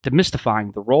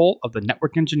Demystifying the Role of the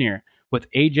Network Engineer with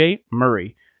AJ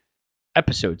Murray,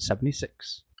 episode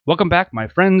 76. Welcome back, my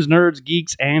friends, nerds,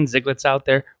 geeks, and Ziglets out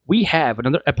there. We have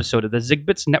another episode of the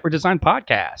ZigBits Network Design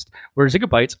Podcast, where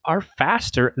Zigabytes are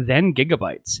faster than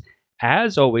gigabytes.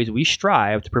 As always, we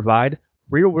strive to provide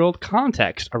real-world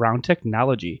context around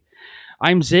technology.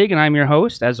 I'm Zig, and I'm your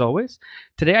host, as always.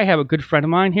 Today, I have a good friend of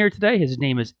mine here today. His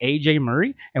name is AJ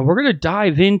Murray, and we're going to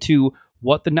dive into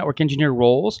what the network engineer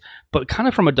roles, but kind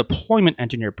of from a deployment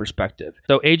engineer perspective.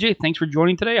 So, AJ, thanks for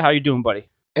joining today. How you doing, buddy?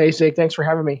 Hey, Zig, thanks for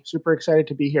having me. Super excited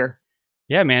to be here.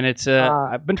 Yeah, man, it's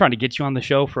I've been trying to get you on the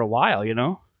show for a while, you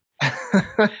know?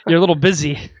 You're a little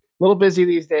busy. A little busy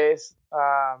these days,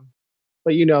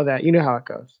 but you know that. You know how it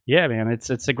goes. Yeah, man,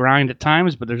 it's a grind at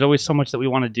times, but there's always so much that we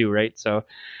want to do, right? So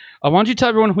why don't you tell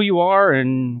everyone who you are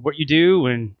and what you do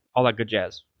and all that good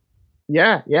jazz?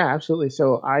 Yeah, absolutely.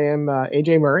 So I am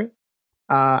AJ Murray.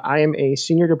 I am a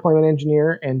senior deployment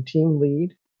engineer and team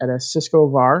lead at a Cisco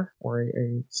VAR, or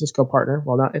a Cisco partner.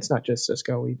 Well, it's not just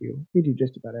Cisco. We do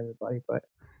just about everybody, but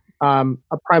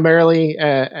primarily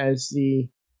as the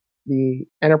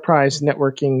enterprise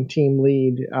networking team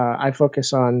lead, I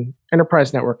focus on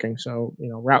enterprise networking. So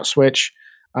route switch,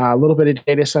 a little bit of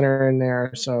data center in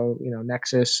there. So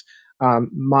Nexus.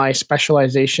 My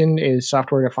specialization is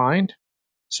software defined.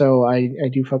 So I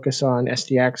do focus on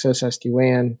SD access,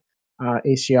 SD-WAN,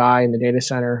 ACI in the data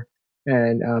center.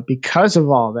 And because of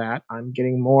all that, I'm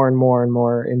getting more and more and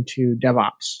more into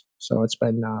DevOps. So it's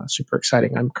been super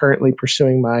exciting. I'm currently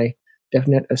pursuing my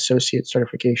DevNet Associate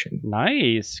certification.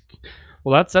 Nice.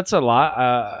 Well, that's a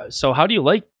lot. So how do you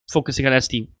like focusing on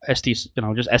SD, just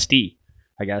SD,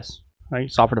 I guess,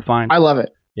 right? Software defined. I love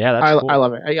it. Yeah, that's cool. I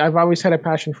love it. I've always had a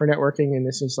passion for networking, and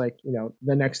this is like,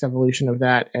 the next evolution of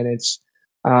that. And it's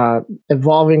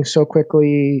evolving so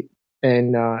quickly.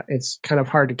 And it's kind of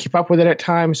hard to keep up with it at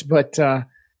times, but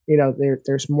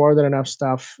there's more than enough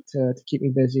stuff to keep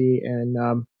me busy.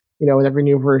 And with every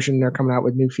new version, they're coming out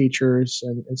with new features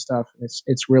and stuff.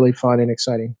 It's really fun and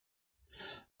exciting.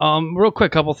 Real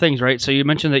quick, couple things, right? So you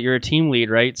mentioned that you're a team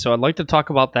lead, right? So I'd like to talk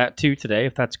about that too today,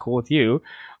 if that's cool with you.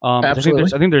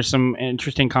 Absolutely. I think there's some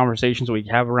interesting conversations we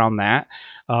have around that.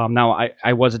 Now,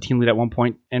 I was a team lead at one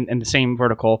point in the same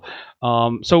vertical.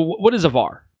 So what is a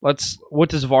VAR? What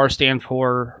does VAR stand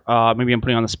for? Maybe I'm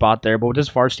putting you on the spot there, but what does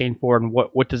VAR stand for, and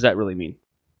what does that really mean?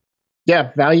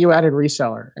 Yeah, value-added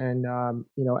reseller. And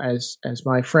as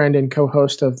my friend and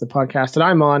co-host of the podcast that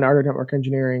I'm on, Art of Network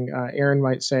Engineering, Aaron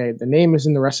might say, the name is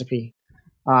in the recipe.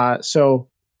 So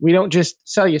we don't just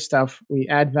sell you stuff; we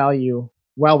add value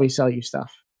while we sell you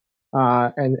stuff.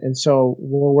 And so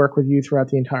we'll work with you throughout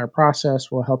the entire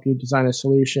process. We'll help you design a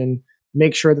solution.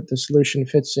 Make sure that the solution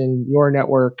fits in your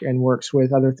network and works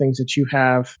with other things that you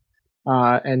have.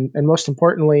 And most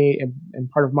importantly, and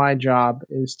part of my job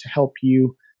is to help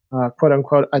you, quote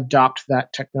unquote, adopt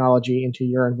that technology into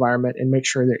your environment and make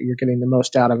sure that you're getting the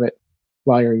most out of it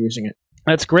while you're using it.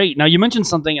 That's great. Now you mentioned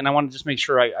something, and I want to just make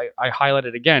sure I highlight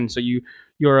it again. So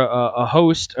you're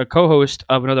a co-host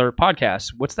of another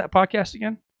podcast. What's that podcast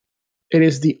again? It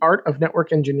is The Art of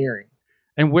Network Engineering.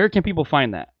 And where can people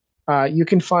find that? You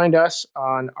can find us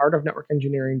on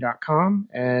artofnetworkengineering.com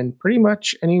and pretty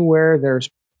much anywhere there's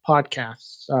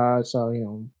podcasts.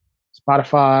 So,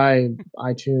 Spotify,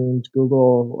 iTunes,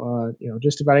 Google,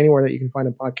 just about anywhere that you can find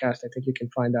a podcast, I think you can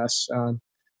find us.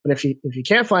 But if you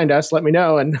can't find us, let me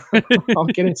know and I'll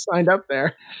get it signed up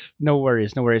there. No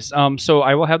worries. So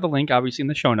I will have the link obviously in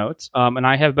the show notes. And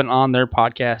I have been on their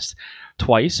podcast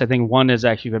twice. I think one has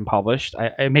actually been published.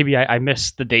 I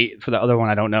missed the date for the other one.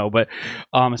 I don't know. But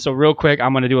so real quick,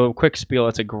 I'm going to do a quick spiel.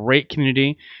 It's a great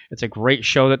community. It's a great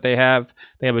show that they have.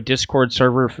 They have a Discord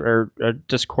server or a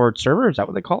Discord server. Is that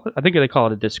what they call it? I think they call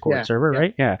it a Discord server,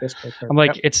 right? Yeah. Discord server. I'm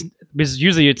like, it's because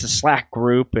usually it's a Slack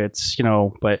group. It's,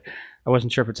 but I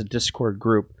wasn't sure if it's a Discord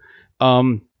group.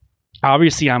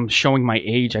 Obviously I'm showing my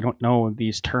age. I don't know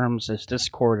these terms as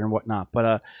Discord and whatnot,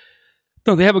 but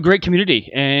no, they have a great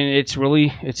community, and it's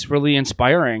really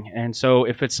inspiring. And so,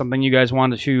 if it's something you guys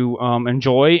want to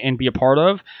enjoy and be a part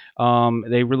of,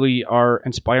 they really are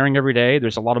inspiring every day.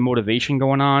 There's a lot of motivation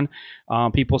going on.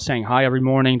 People saying hi every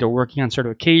morning. They're working on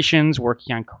certifications,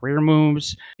 working on career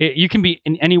moves. You can be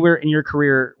anywhere in your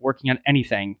career working on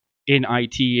anything in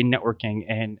IT and networking,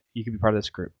 and you can be part of this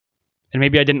group. And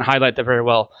maybe I didn't highlight that very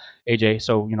well, AJ.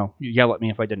 So, you yell at me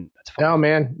if I didn't. That's fine. No,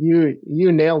 man, you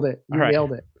nailed it.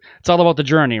 Nailed it. It's all about the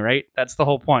journey, right? That's the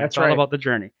whole point. That's it's all about the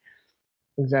journey.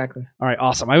 Exactly. All right,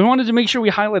 awesome. I wanted to make sure we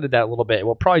highlighted that a little bit.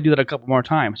 We'll probably do that a couple more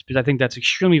times because I think that's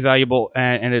extremely valuable,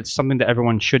 and it's something that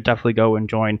everyone should definitely go and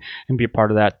join and be a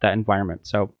part of that environment.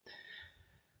 So,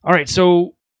 all right,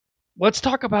 so let's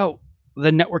talk about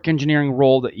the network engineering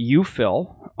role that you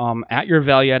fill at your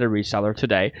value-added reseller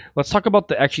today. Let's talk about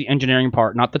the actually engineering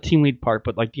part, not the team lead part,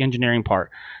 but like the engineering part.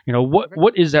 You know,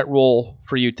 what is that role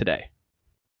for you today?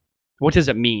 What does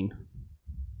it mean?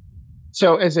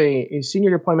 So as a senior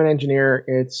deployment engineer,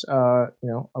 it's a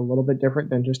little bit different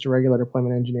than just a regular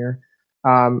deployment engineer.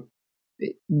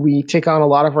 We take on a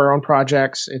lot of our own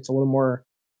projects. It's a little more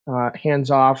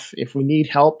hands off. If we need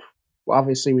help,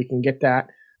 obviously we can get that.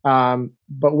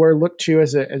 But we're looked to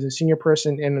as a senior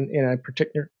person in a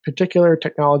particular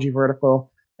technology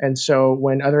vertical. And so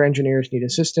when other engineers need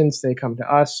assistance, they come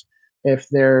to us. If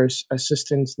there's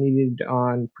assistance needed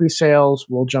on pre-sales,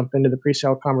 we'll jump into the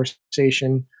pre-sale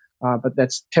conversation. But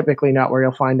that's typically not where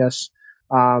you'll find us.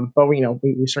 But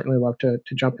we certainly love to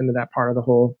jump into that part of the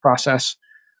whole process.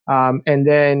 And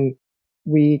then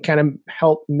we kind of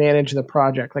help manage the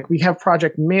project. Like we have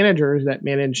project managers that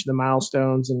manage the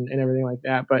milestones and everything like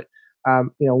that. But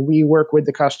we work with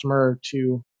the customer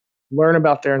to learn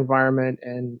about their environment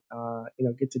and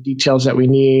get the details that we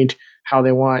need, how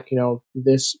they want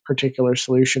this particular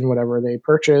solution, whatever they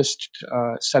purchased,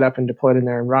 set up and deployed in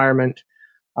their environment.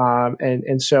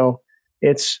 And so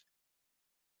it's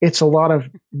a lot of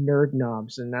nerd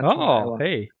knobs, and that's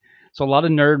hey. So a lot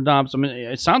of nerd knobs. I mean,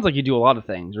 it sounds like you do a lot of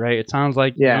things, right? It sounds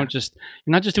like you're not just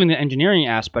doing the engineering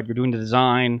aspect. You're doing the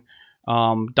design,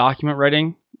 document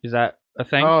writing. Is that a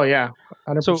thing? Oh yeah,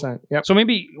 100%. Yep. So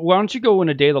maybe why don't you go in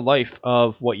a day of the life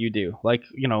of what you do? Like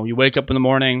you wake up in the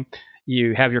morning,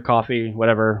 you have your coffee,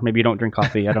 whatever. Maybe you don't drink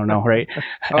coffee. I don't know, right?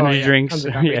 Energy drinks.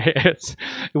 Yeah,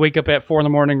 you wake up at 4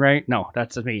 a.m, right? No,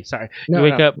 that's me. Sorry. No,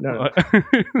 you wake up. No.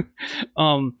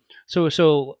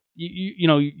 So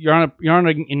you're on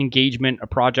an engagement, a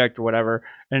project or whatever,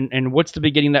 and what's the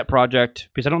beginning of that project?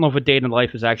 Because I don't know if a day in the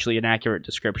life is actually an accurate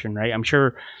description, right? I'm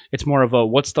sure it's more of a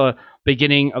what's the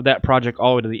beginning of that project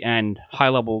all the way to the end, high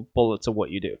level bullets of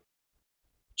what you do.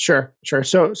 Sure.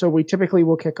 So we typically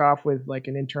will kick off with like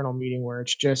an internal meeting where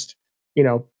it's just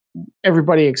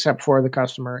everybody except for the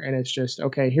customer, and it's just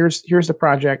okay. Here's the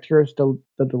project. Here's the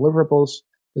deliverables,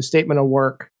 the statement of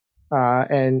work.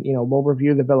 And we'll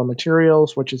review the bill of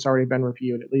materials, which has already been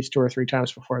reviewed at least 2 or 3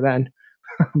 times before then.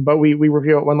 But we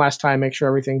review it one last time, make sure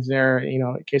everything's there, in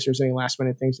case there's any last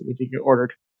minute things that need to get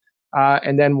ordered.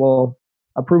 And then we'll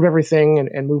approve everything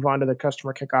and move on to the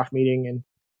customer kickoff meeting.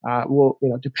 And we'll,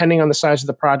 depending on the size of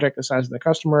the project, the size of the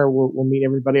customer, we'll meet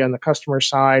everybody on the customer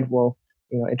side. We'll,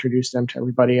 introduce them to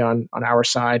everybody on our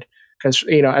side. Because,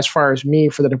 as far as me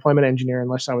for the deployment engineer,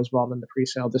 unless I was involved in the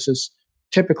pre-sale, this is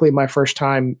typically my first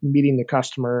time meeting the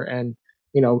customer and,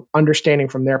 understanding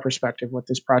from their perspective what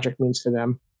this project means to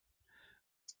them.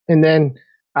 And then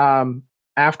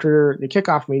after the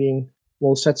kickoff meeting,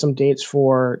 we'll set some dates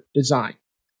for design.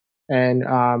 And,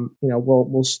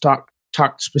 we'll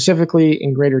talk specifically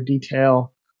in greater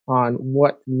detail on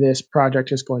what this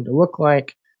project is going to look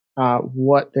like,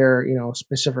 what their,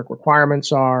 specific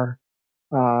requirements are.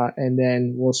 And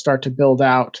then we'll start to build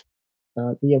out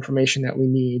the information that we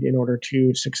need in order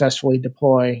to successfully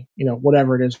deploy,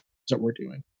 whatever it is that we're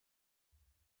doing.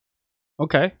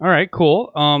 Okay. All right.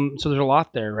 Cool. So there's a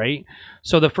lot there, right?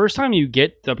 So the first time you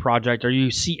get the project or you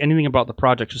see anything about the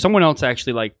project, so someone else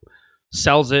actually like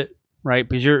sells it, right?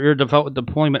 Because you're a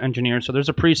deployment engineer, so there's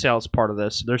a pre-sales part of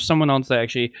this. There's someone else that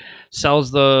actually sells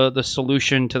the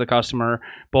solution to the customer,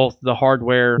 both the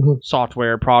hardware,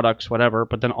 software, products, whatever,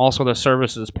 but then also the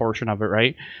services portion of it,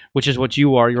 right? Which is what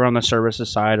you are. You're on the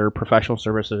services side or professional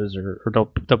services or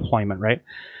deployment, right?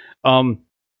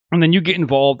 And then you get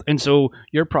involved, and so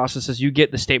your process is you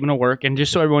get the statement of work, and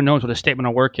just so everyone knows what a statement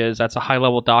of work is, that's a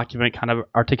high-level document kind of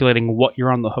articulating what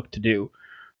you're on the hook to do.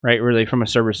 Right, really, from a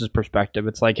services perspective,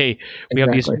 it's like, hey, we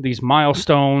have these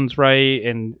milestones, right?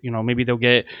 And maybe they'll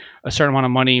get a certain amount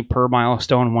of money per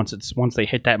milestone once they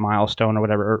hit that milestone or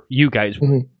whatever. Or you guys,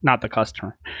 not the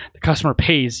customer. The customer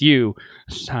pays you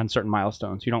on certain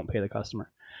milestones. You don't pay the customer.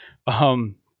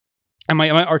 Am I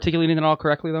articulating it all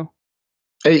correctly though?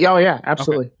 Oh yeah,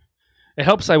 absolutely. Okay. It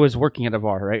helps I was working at a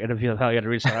VAR, right? At a value-added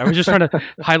reseller. I was just trying to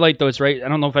highlight those, right? I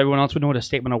don't know if everyone else would know what a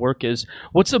statement of work is.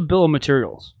 What's a bill of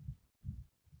materials?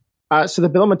 So the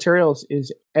bill of materials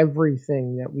is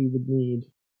everything that we would need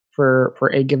for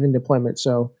a given deployment.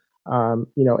 So,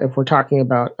 if we're talking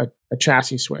about a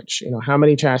chassis switch, how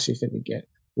many chassis did we get?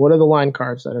 What are the line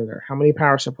cards that are there? How many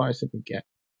power supplies did we get?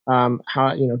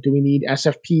 Do we need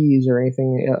SFPs or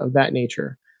anything of that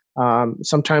nature?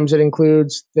 Sometimes it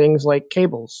includes things like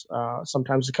cables.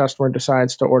 Sometimes the customer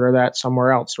decides to order that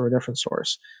somewhere else or a different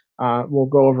source. We'll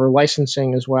go over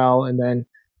licensing as well. And then,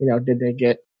 did they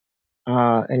get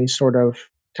any sort of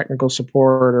technical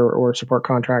support or support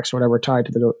contracts or whatever tied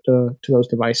to those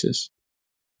devices.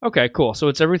 Okay, cool. So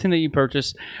it's everything that you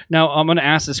purchased. Now I'm going to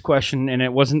ask this question, and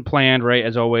it wasn't planned, right?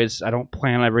 As always, I don't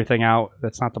plan everything out.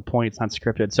 That's not the point. It's not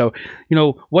scripted. So,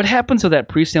 what happens if that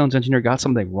pre-sales engineer got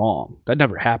something wrong? That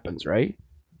never happens, right?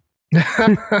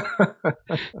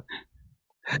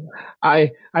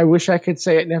 I wish I could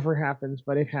say it never happens,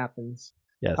 but it happens.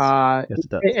 Yes, yes, it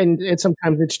does. And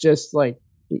sometimes it's just like,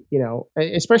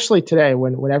 especially today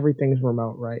when everything's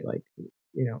remote, right? Like,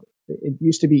 it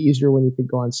used to be easier when you could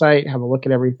go on site, have a look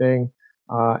at everything.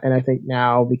 And I think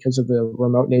now, because of the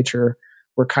remote nature,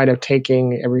 we're kind of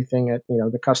taking everything at,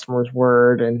 the customer's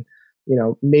word, and,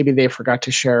 maybe they forgot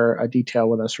to share a detail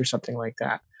with us or something like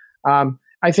that.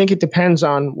 I think it depends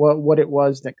on what it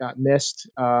was that got missed.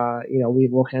 We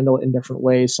will handle it in different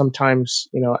ways. Sometimes,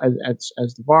 as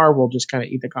the VAR, we'll just kind of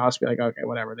eat the cost, be like, okay,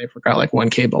 whatever. They forgot like one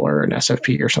cable or an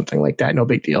SFP or something like that. No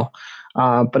big deal.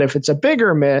 But if it's a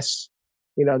bigger miss,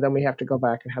 then we have to go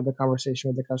back and have the conversation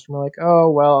with the customer, like, oh,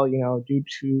 well, due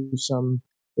to some,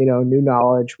 new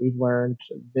knowledge, we've learned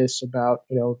this about,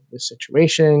 the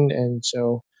situation. And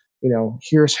so,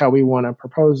 here's how we want to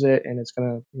propose it. And it's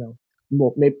going to,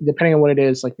 well, maybe, depending on what it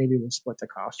is, like maybe we'll split the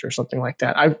cost or something like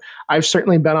that. I've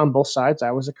certainly been on both sides.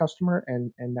 I was a customer,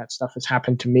 and that stuff has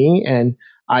happened to me, and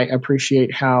I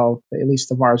appreciate how at least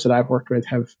the VARs that I've worked with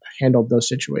have handled those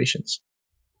situations.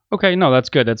 Okay, no, that's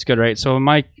good. That's good, right? So in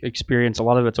my experience, a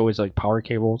lot of it's always like power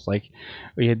cables. Like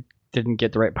didn't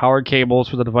get the right power cables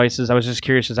for the devices. I was just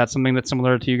curious, is that something that's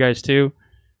similar to you guys too?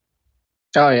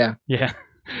 Oh yeah. Yeah.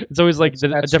 It's always like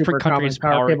a different country's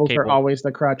power cables cable. are always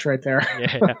the crutch right there.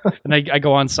 Yeah. And I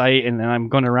go on site, and then I'm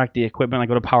going to rack the equipment. I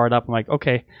go to power it up. I'm like,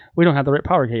 okay, we don't have the right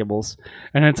power cables.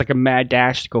 And then it's like a mad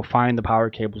dash to go find the power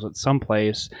cables at some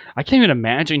place. I can't even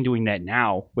imagine doing that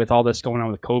now with all this going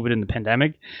on with COVID and the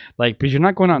pandemic. Like, because you're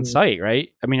not going on site, right?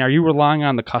 I mean, are you relying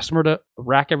on the customer to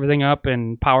rack everything up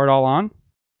and power it all on?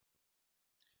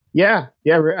 Yeah.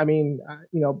 I mean,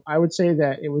 I would say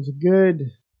that it was a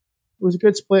good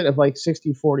split of like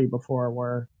 60-40 before,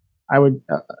 where I would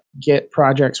get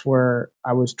projects where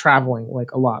I was traveling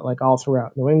like a lot, like all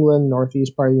throughout New England,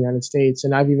 Northeast part of the United States.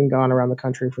 And I've even gone around the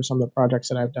country for some of the projects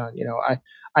that I've done.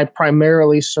 I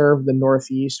primarily serve the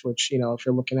Northeast, which, if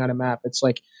you're looking at a map, it's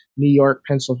like New York,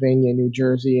 Pennsylvania, New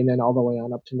Jersey, and then all the way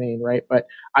on up to Maine, right? But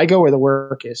I go where the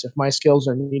work is. If my skills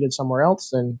are needed somewhere else,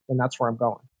 then that's where I'm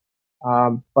going.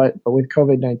 But with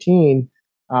COVID-19,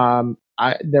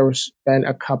 there was been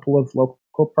a couple of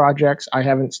local projects. I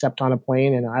haven't stepped on a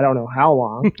plane in I don't know how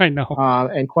long. I know.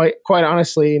 And quite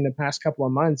honestly, in the past couple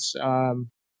of months,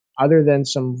 other than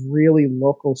some really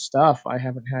local stuff, I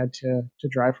haven't had to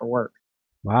drive for work.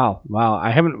 Wow.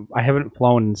 I haven't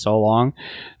flown in so long.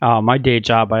 My day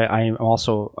job, I am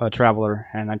also a traveler,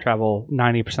 and I travel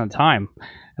 90% of the time.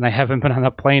 And I haven't been on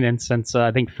a plane since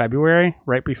I think February,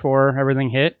 right before everything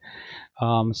hit.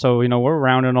 So we're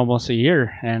around in almost a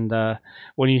year, and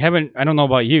when you haven't, I don't know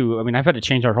about you. I mean, I've had to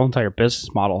change our whole entire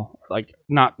business model. Like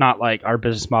not like our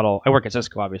business model. I work at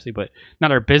Cisco, obviously, but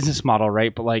not our business model,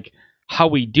 right? But like how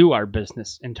we do our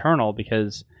business internal,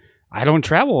 because I don't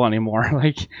travel anymore.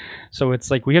 Like, so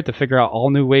it's like we have to figure out all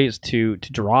new ways to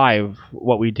drive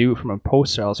what we do from a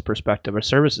post sales perspective, a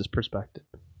services perspective.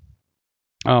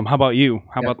 How about you?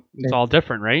 It's all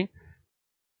different, right?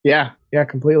 Yeah,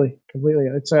 completely.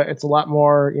 It's a lot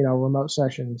more, remote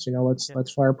sessions.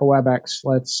 Let's fire up a WebEx.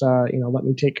 Let's let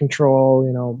me take control.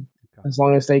 Okay. As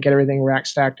long as they get everything rack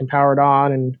stacked and powered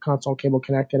on and console cable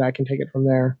connected, I can take it from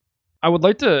there. I would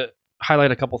like to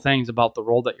highlight a couple things about the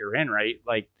role that you're in, right?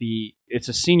 Like it's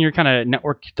a senior kind of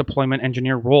network deployment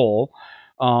engineer role.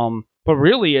 But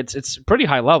really, it's pretty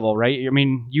high level, right? I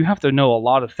mean, you have to know a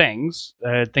lot of things.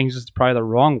 Things is probably the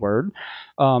wrong word.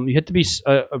 You have to be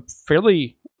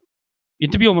you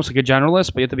have to be almost like a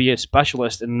generalist, but you have to be a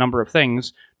specialist in a number of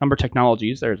things, number of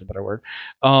technologies. There's a better word.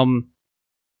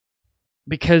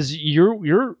 Because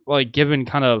you're like given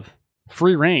kind of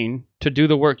free reign to do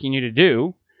the work you need to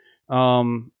do,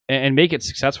 and make it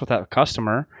successful with that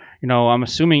customer. I'm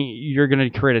assuming you're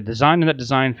going to create a design in that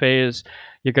design phase.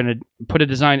 You're going to put a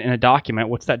design in a document.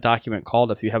 What's that document called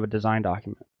if you have a design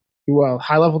document? Well,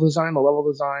 high-level design,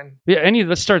 low-level design. Yeah,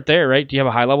 let's start there, right? Do you have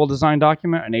a high-level design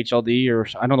document, an HLD, or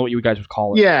I don't know what you guys would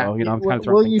call it. Yeah, so, I'm kind of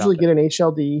we'll usually get an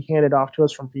HLD handed off to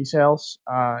us from pre-sales,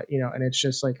 and it's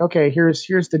just like, okay, here's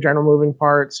the general moving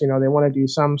parts. They want to do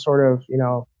some sort of,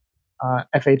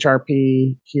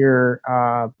 FHRP here,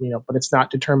 but it's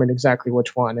not determined exactly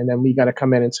which one. And then we got to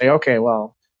come in and say, okay,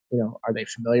 well, are they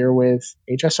familiar with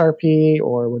HSRP,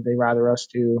 or would they rather us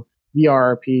do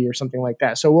VRRP or something like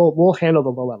that? So we'll handle the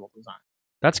low level design.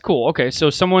 That's cool. Okay, so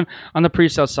someone on the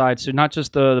pre-sale side, so not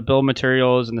just the bill of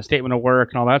materials and the statement of work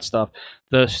and all that stuff.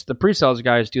 The pre-sales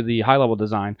guys do the high-level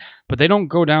design, but they don't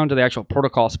go down to the actual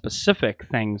protocol specific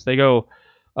things. They go,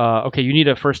 okay, you need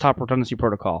a first hop redundancy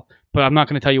protocol, but I'm not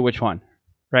going to tell you which one,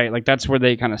 right? Like that's where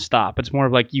they kind of stop. It's more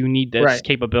of like you need this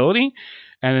capability,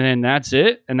 and then that's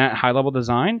it. And that high-level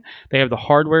design, they have the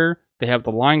hardware, they have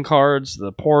the line cards,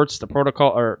 the ports, the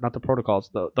protocol, or not the protocols,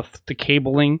 the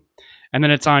cabling. And then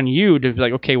it's on you to be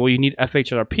like, okay, well, you need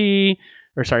FHRP,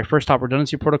 or sorry, first hop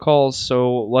redundancy protocols.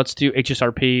 So let's do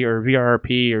HSRP or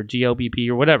VRRP or GLBP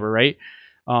or whatever, right?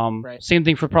 Same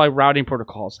thing for probably routing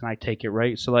protocols, and I take it,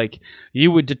 right? So like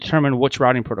you would determine which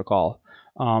routing protocol.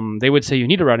 They would say you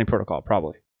need a routing protocol,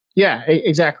 probably. Yeah,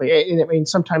 exactly. I mean,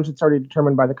 sometimes it's already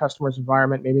determined by the customer's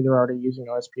environment. Maybe they're already using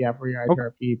OSPF or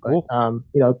EIGRP, but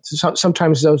cool.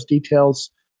 Sometimes those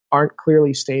details aren't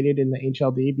clearly stated in the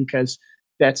HLD because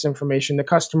that's information the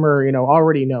customer,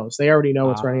 already knows. They already know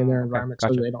what's running in their environment,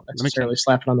 gotcha. So they don't necessarily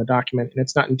slap it on the document. And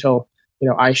it's not until,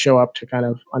 I show up to kind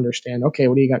of understand, okay,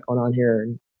 what do you got going on here?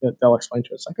 And they'll explain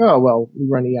to us like, oh, well, we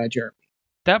run EIGRP.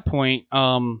 At that point,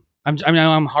 I'm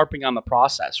harping on the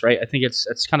process, right? I think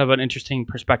it's kind of an interesting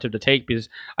perspective to take because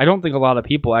I don't think a lot of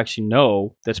people actually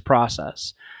know this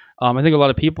process. I think a lot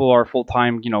of people are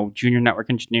full-time, junior network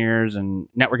engineers and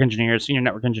network engineers, senior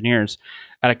network engineers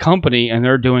at a company, and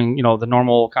they're doing, the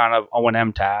normal kind of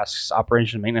O&M tasks,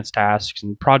 operation and maintenance tasks,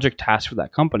 and project tasks for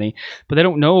that company, but they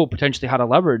don't know potentially how to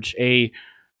leverage a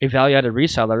value-added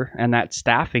reseller and that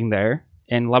staffing there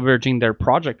and leveraging their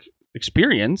project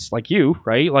experience, like you,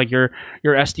 right? Like your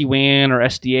SD-WAN or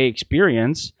SDA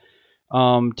experience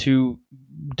to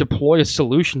deploy a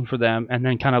solution for them and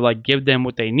then kind of like give them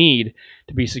what they need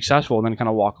to be successful and then kind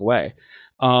of walk away.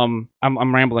 I'm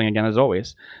rambling again as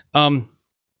always.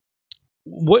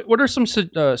 What are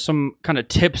some kind of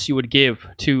tips you would give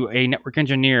to a network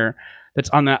engineer that's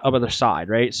on that other side,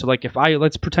 right? So like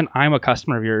let's pretend I'm a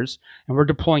customer of yours and we're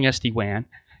deploying SD-WAN.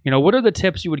 What are the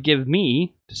tips you would give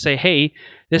me to say, hey,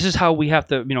 this is how we have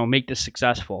to, make this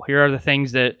successful. Here are the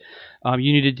things that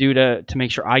you need to do to make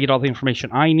sure I get all the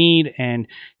information I need, and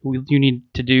you need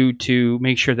to do to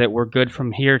make sure that we're good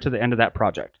from here to the end of that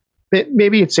project.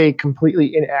 Maybe it's a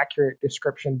completely inaccurate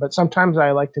description, but sometimes I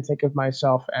like to think of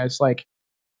myself as like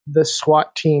the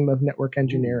SWAT team of network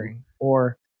engineering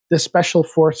or the special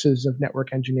forces of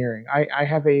network engineering. I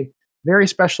have a very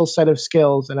special set of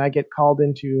skills, and I get called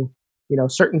into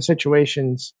certain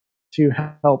situations to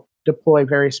help deploy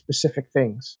very specific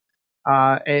things.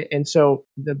 And so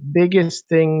the biggest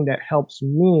thing that helps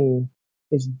me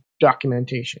is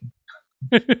documentation.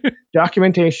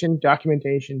 documentation.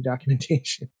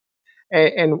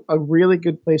 And a really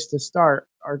good place to start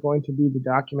are going to be the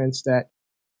documents that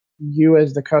you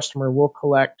as the customer will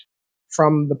collect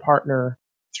from the partner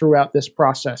throughout this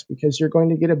process, because you're going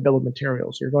to get a bill of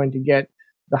materials. You're going to get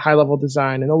the high-level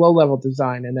design and the low-level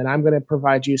design, and then I'm going to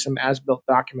provide you some as-built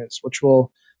documents, which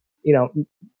will,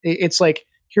 it's like,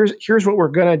 here's what we're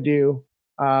going to do,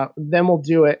 then we'll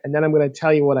do it, and then I'm going to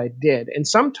tell you what I did. And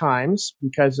sometimes,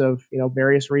 because of,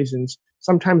 various reasons,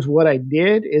 sometimes what I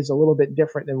did is a little bit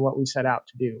different than what we set out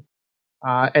to do.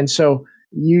 And so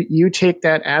you take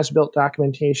that as-built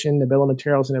documentation, the bill of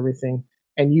materials and everything,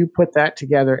 and you put that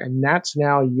together, and that's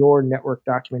now your network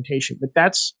documentation. But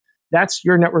that's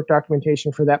your network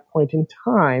documentation for that point in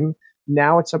time.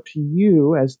 Now it's up to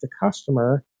you as the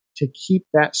customer to keep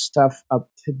that stuff up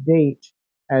to date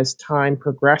as time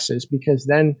progresses, because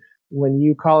then when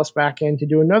you call us back in to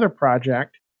do another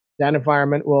project, that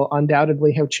environment will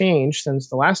undoubtedly have changed since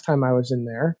the last time I was in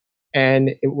there, and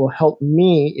it will help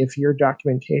me if your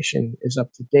documentation is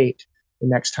up to date the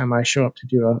next time I show up to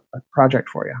do a project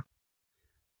for you.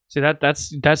 See,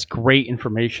 that's great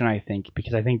information, I think,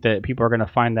 because I think that people are going to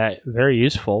find that very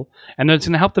useful, and it's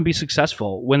going to help them be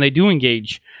successful when they do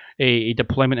engage a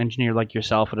deployment engineer like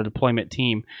yourself and a deployment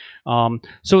team.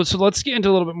 So let's get into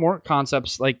a little bit more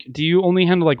concepts. Like, do you only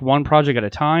handle like one project at a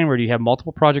time, or do you have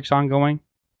multiple projects ongoing?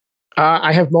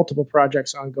 I have multiple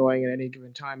projects ongoing at any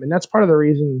given time, and that's part of the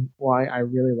reason why I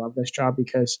really love this job,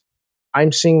 because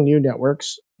I'm seeing new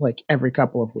networks like every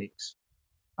couple of weeks.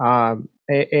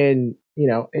 And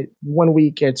 1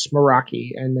 week it's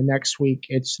Meraki, and the next week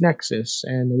it's Nexus,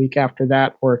 and the week after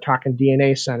that we're talking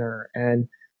DNA Center. And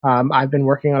I've been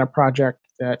working on a project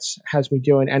that has me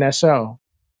doing NSO,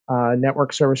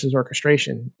 Network Services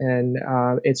Orchestration, and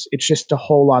it's just a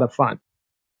whole lot of fun.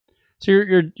 So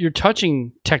you're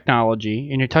touching technology,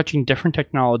 and you're touching different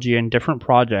technology and different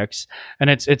projects, and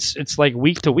it's like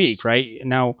week to week, right?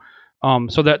 Now,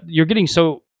 so that you're getting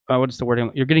so what's the word?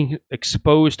 You're getting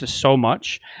exposed to so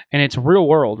much, and it's real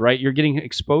world, right? You're getting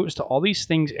exposed to all these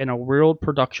things in a real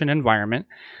production environment,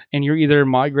 and you're either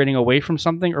migrating away from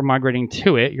something or migrating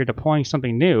to it. You're deploying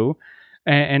something new,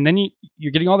 and then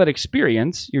you're getting all that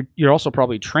experience. You're also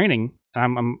probably training.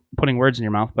 I'm putting words in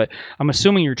your mouth, but I'm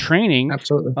assuming you're training.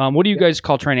 Absolutely. What do you guys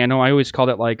call training? I know I always called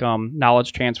it like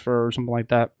knowledge transfer or something like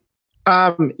that.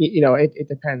 It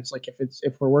depends. Like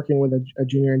if we're working with a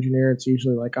junior engineer, it's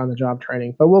usually like on the job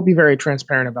training, but we'll be very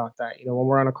transparent about that. When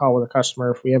we're on a call with a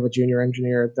customer, if we have a junior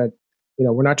engineer that,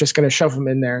 we're not just going to shove them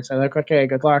in there and say like, okay,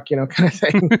 good luck, kind of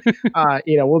thing.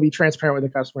 We'll be transparent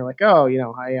with the customer like, oh,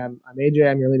 hi, I'm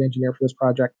AJ, I'm your lead engineer for this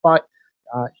project, but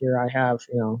here I have,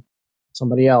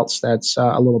 somebody else that's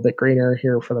a little bit greener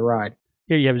here for the ride.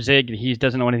 Here you have Zig, and he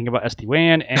doesn't know anything about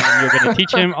SD-WAN, and you're going to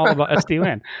teach him all about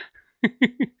SD-WAN.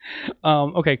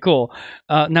 Okay, cool.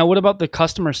 Now, what about the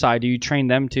customer side? Do you train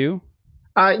them too?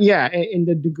 Yeah, and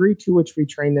the degree to which we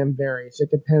train them varies. It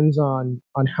depends on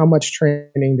how much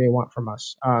training they want from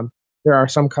us. There are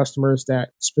some customers that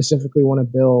specifically want to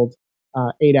build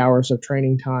 8 hours of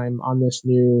training time on this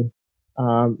new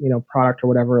product or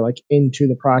whatever, like into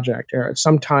the project. Or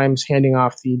sometimes handing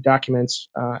off the documents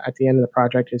at the end of the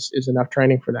project is enough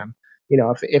training for them.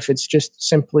 If it's just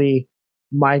simply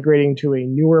migrating to a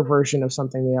newer version of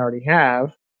something they already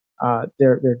have,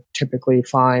 they're typically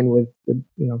fine with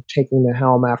taking the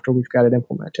helm after we've got it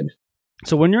implemented.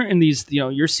 So when you're in these,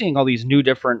 you're seeing all these new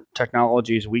different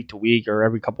technologies week to week or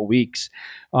every couple of weeks,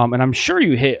 and I'm sure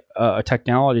you hit a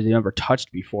technology that you never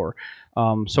touched before.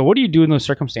 So what do you do in those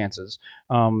circumstances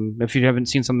if you haven't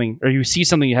seen something or you see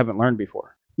something you haven't learned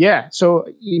before? Yeah. So,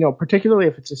 particularly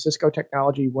if it's a Cisco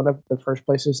technology, one of the first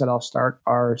places that I'll start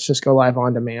are Cisco Live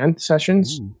On Demand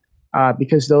sessions,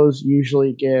 because those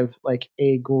usually give like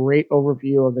a great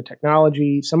overview of the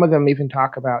technology. Some of them even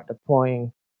talk about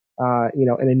deploying, in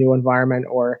a new environment,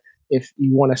 or if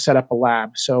you want to set up a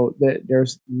lab. So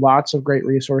there's lots of great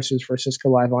resources for Cisco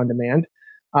Live On Demand.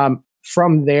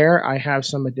 From there, I have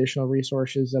some additional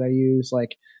resources that I use,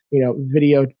 like,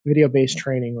 video-based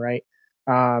training, right?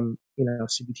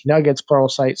 CBT Nuggets,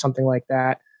 Pluralsight, something like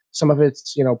that. Some of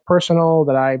it's, personal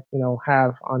that I,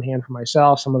 have on hand for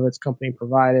myself. Some of it's company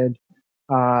provided.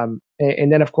 And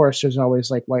then, of course, there's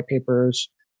always like white papers,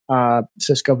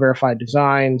 Cisco verified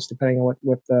designs, depending on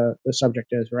what the subject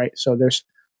is, right? So there's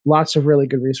lots of really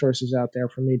good resources out there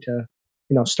for me to,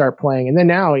 start playing. And then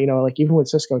now, like even with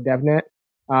Cisco DevNet,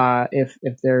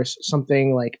 if there's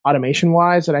something like automation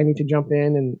wise that I need to jump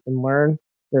in and learn,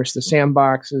 there's the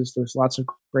sandboxes, there's lots of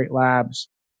great labs.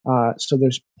 So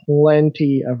there's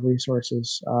plenty of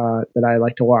resources that I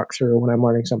like to walk through when I'm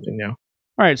learning something new.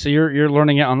 All right, so you're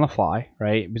learning it on the fly,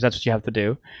 right? Because that's what you have to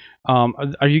do.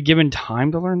 Are you given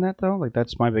time to learn that though? Like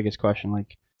that's my biggest question.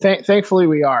 Like, thankfully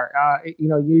we are.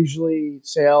 Usually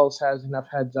sales has enough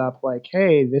heads up, like,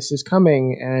 hey, this is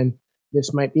coming, and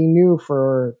this might be new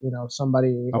for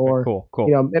somebody, okay, or cool.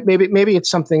 Maybe it's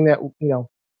something that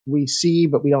we see,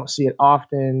 but we don't see it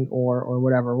often, or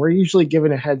whatever. We're usually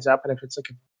given a heads up, and if it's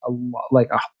like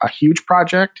a huge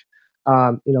project,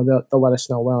 they'll let us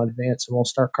know well in advance, and we'll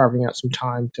start carving out some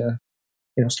time to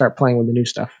start playing with the new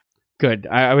stuff. Good.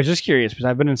 I was just curious because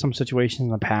I've been in some situations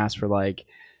in the past where like,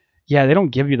 yeah, they don't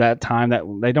give you that time, that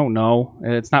they don't know,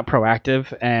 it's not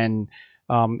proactive, and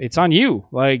it's on you.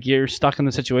 Like you're stuck in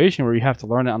the situation where you have to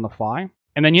learn it on the fly.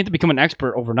 And then you have to become an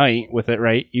expert overnight with it,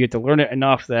 right? You have to learn it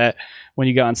enough that when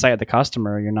you get on site at the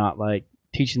customer, you're not like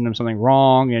teaching them something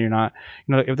wrong, and you're not,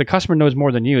 if the customer knows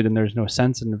more than you, then there's no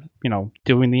sense in,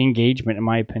 doing the engagement, in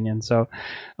my opinion. So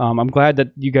I'm glad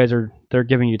that you guys they're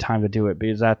giving you time to do it,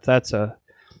 because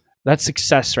that's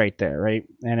success right there, right?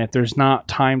 And if there's not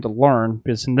time to learn,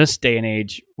 because in this day and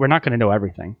age, we're not going to know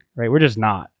everything, right? We're just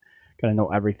not going to know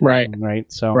everything,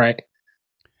 right? So right.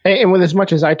 And with as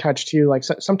much as I touch too, like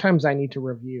sometimes I need to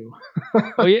review.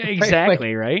 Oh yeah,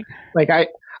 exactly, right? Like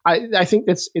I think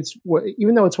it's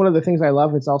even though it's one of the things I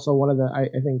love, it's also one of the I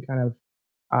think kind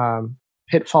of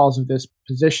pitfalls of this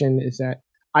position is that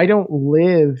I don't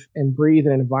live and breathe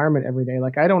an environment every day.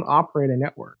 Like I don't operate a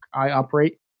network. I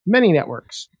operate many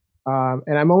networks,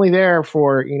 and I'm only there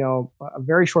for a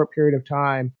very short period of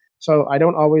time. So I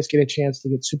don't always get a chance to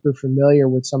get super familiar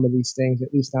with some of these things,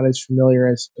 at least not as familiar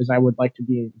as I would like to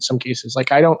be in some cases.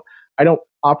 Like I don't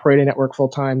operate a network full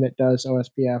time that does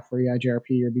OSPF or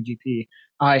EIGRP or BGP.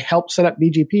 I help set up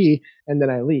BGP and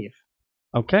then I leave.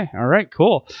 Okay. All right.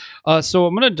 Cool. So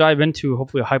I'm going to dive into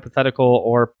hopefully a hypothetical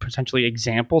or potentially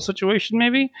example situation.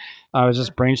 Maybe I was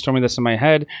just brainstorming this in my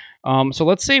head. So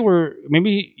let's say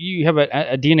maybe you have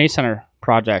a DNA center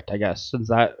project, I guess, since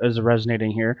that is resonating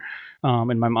here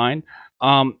in my mind.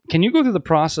 Can you go through the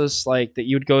process like that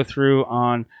you would go through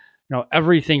on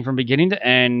everything from beginning to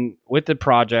end with the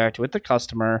project, with the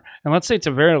customer, and let's say it's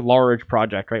a very large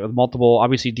project, right, with multiple,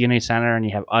 obviously DNA Center, and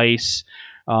you have ICE.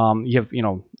 You have,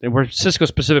 we're Cisco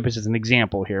specific as an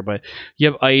example here, but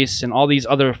you have ICE and all these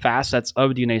other facets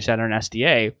of DNA Center and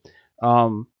SDA.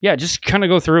 Yeah, just kind of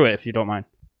go through it if you don't mind.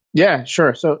 Yeah,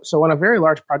 sure. So on a very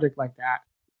large project like that,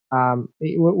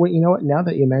 you know what? Now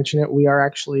that you mention it, we are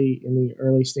actually in the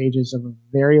early stages of a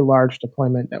very large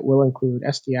deployment that will include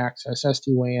SD access,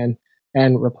 SD-WAN,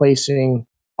 and replacing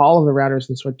all of the routers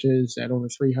and switches at over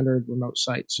 300 remote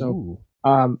sites. So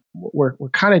we're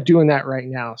kind of doing that right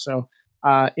now. So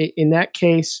in that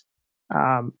case,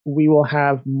 we will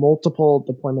have multiple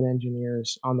deployment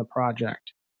engineers on the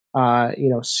project.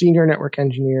 Senior network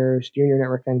engineers, junior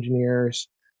network engineers,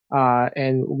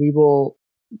 and we will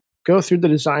go through the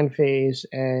design phase,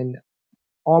 and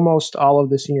almost all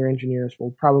of the senior engineers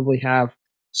will probably have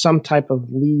some type of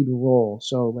lead role.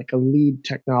 So like a lead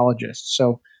technologist.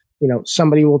 So,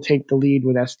 somebody will take the lead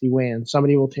with SD-WAN.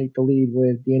 Somebody will take the lead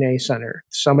with DNA Center.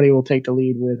 Somebody will take the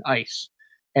lead with ICE.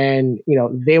 And,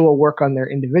 they will work on their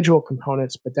individual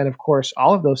components, but then of course,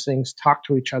 all of those things talk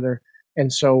to each other.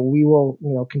 And so we will,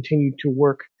 continue to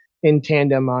work in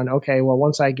tandem on, okay, well,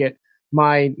 once I get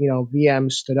my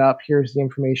VM stood up, here's the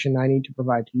information I need to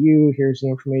provide to you, here's the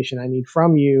information I need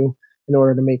from you in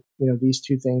order to make these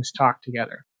two things talk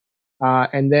together.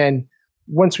 And then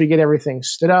once we get everything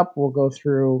stood up, we'll go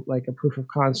through like a proof of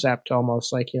concept,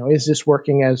 almost like, is this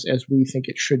working as we think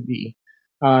it should be?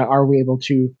 Are we able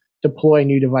to deploy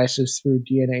new devices through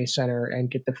DNA Center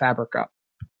and get the fabric up?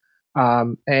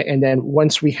 And then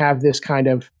once we have this kind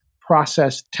of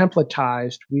process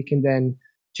templatized, we can then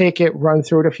take it, run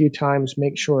through it a few times,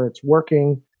 make sure it's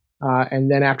working. And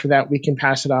then after that, we can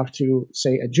pass it off to,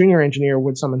 say, a junior engineer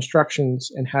with some instructions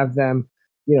and have them,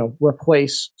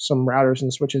 replace some routers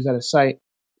and switches at a site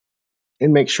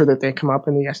and make sure that they come up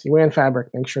in the SD-WAN fabric,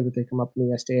 make sure that they come up in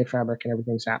the SDA fabric, and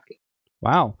everything's happy.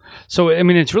 Wow. So, I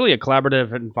mean, it's really a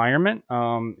collaborative environment.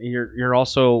 You're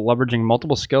also leveraging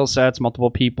multiple skill sets, multiple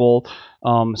people.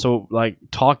 So, like,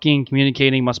 talking,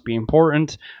 communicating must be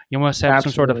important. You must have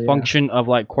some sort of function of,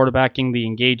 like, quarterbacking the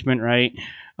engagement, right?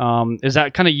 Is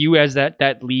that kind of you as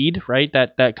that lead, right?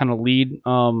 That kind of lead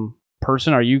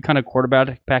person? Are you kind of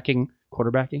quarterbacking?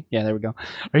 Yeah, there we go.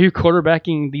 Are you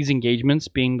quarterbacking these engagements,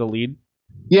 being the lead?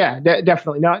 Yeah,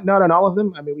 definitely. Not on all of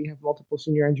them. I mean, we have multiple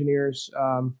senior engineers,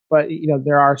 but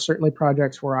there are certainly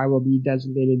projects where I will be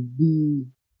designated the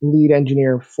lead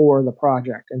engineer for the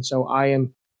project, and so I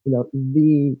am,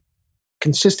 the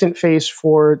consistent face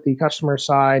for the customer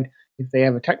side. If they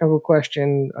have a technical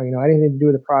question, anything to do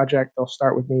with the project, they'll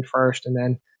start with me first, and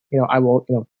then I will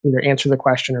either answer the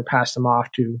question or pass them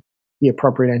off to the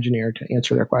appropriate engineer to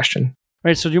answer their question. All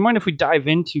right, so do you mind if we dive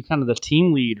into kind of the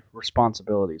team lead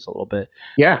responsibilities a little bit?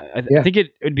 Yeah. I think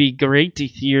it would be great to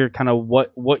hear kind of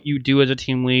what you do as a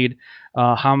team lead,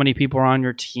 how many people are on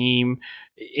your team,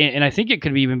 and I think it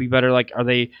could even be better. Like,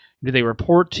 do they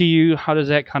report to you? How does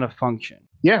that kind of function?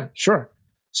 Yeah, sure.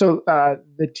 So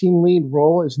the team lead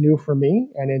role is new for me,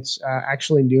 and it's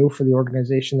actually new for the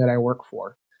organization that I work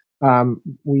for.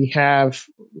 We have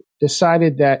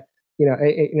decided that,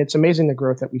 and it's amazing the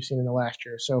growth that we've seen in the last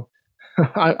year. So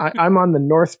I'm on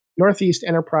the Northeast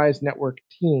Enterprise Network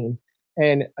team,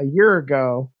 and a year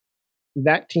ago,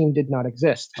 that team did not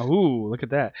exist. Oh, look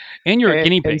at that! And you're a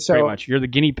guinea pig, so pretty much. You're the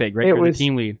guinea pig, right? You're the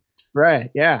team lead, right?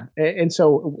 Yeah, and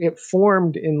so it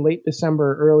formed in late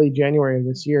December, early January of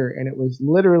this year, and it was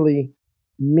literally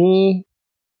me,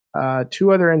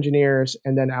 two other engineers,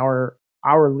 and then our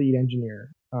lead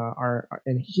engineer.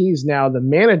 And he's now the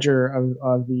manager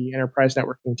of the enterprise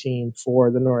networking team for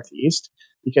the Northeast,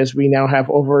 because we now have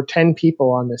over 10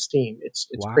 people on this team. It's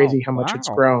wow. Crazy how much it's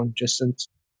grown just since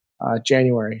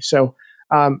January. So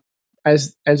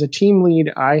as a team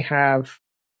lead, I have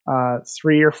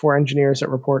 3 or 4 engineers that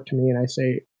report to me, and I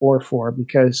say or 4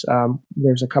 because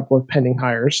there's a couple of pending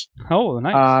hires. Oh,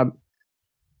 nice.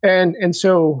 And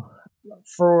so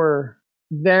for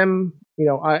them,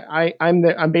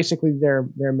 I'm basically their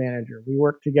manager. We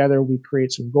work together. We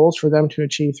create some goals for them to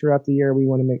achieve throughout the year. We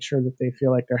want to make sure that they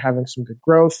feel like they're having some good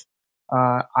growth.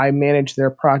 I manage their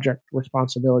project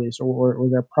responsibilities or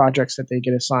their projects that they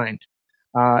get assigned.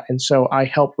 And so I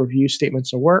help review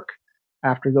statements of work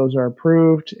after those are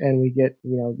approved, and we get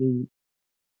the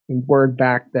word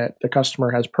back that the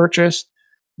customer has purchased.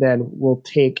 Then we'll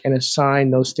take and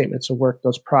assign those statements of work,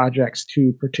 those projects,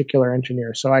 to particular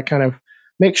engineers. So I kind of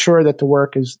make sure that the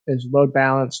work is load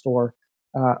balanced or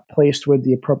placed with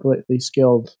the appropriately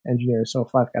skilled engineers. So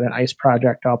if I've got an ICE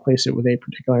project, I'll place it with a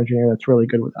particular engineer that's really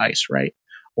good with ICE, right?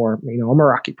 or a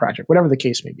Meraki project, whatever the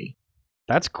case may be.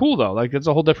 That's cool though. Like it's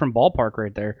a whole different ballpark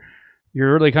right there.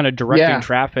 You're really kind of directing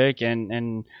traffic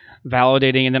and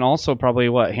validating, and then also probably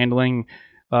handling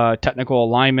technical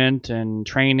alignment and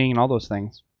training and all those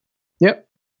things. Yep,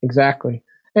 exactly.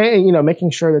 And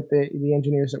making sure that the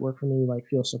engineers that work for me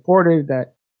feel supported,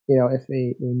 that if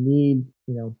they need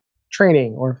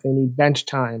training, or if they need bench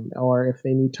time, or if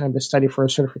they need time to study for a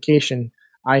certification,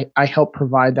 I help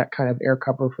provide that kind of air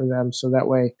cover for them, so that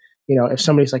way if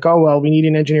somebody's like, oh, well, we need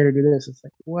an engineer to do this, it's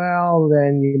like, well,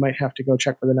 then you might have to go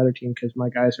check with another team because my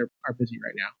guys are busy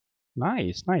right now.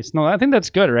 Nice. No, I think that's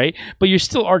good, right? But you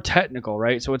still are technical,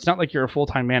 right? So it's not like you're a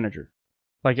full-time manager.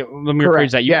 Let me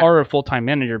rephrase that. You are a full-time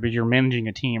manager because you're managing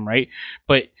a team, right?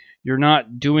 But you're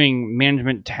not doing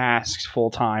management tasks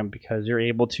full-time because you're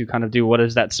able to kind of do, what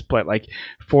is that split? Like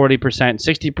 40%,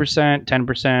 60%,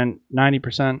 10%,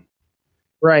 90%?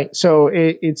 Right. So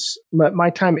it's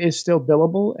my time is still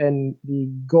billable, and the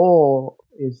goal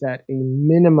is that a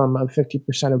minimum of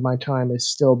 50% of my time is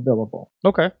still billable.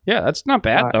 Okay. Yeah, that's not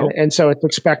bad though. And so it's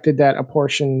expected that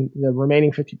the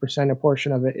remaining 50%, a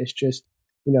portion of it is just,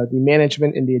 the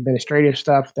management and the administrative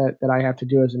stuff that I have to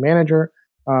do as a manager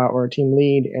or a team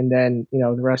lead. And then,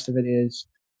 the rest of it is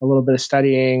a little bit of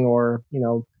studying or,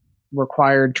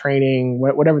 required training,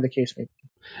 whatever the case may be.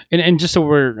 And just so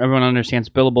everyone understands,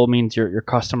 billable means you're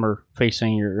customer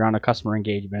facing, you're on a customer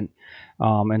engagement,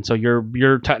 and so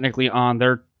you're technically on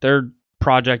their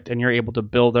project, and you're able to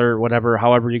bill their whatever,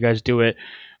 however you guys do it,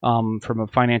 from a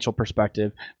financial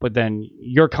perspective. But then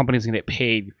your company's gonna get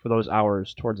paid for those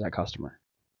hours towards that customer.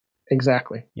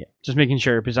 Exactly. Yeah, just making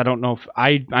sure, because I don't know if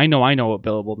I know what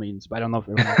billable means, but I don't know if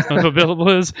everyone else knows what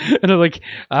billable is, and they're like,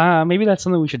 maybe that's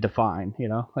something we should define.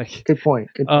 Good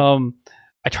point.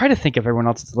 I try to think if everyone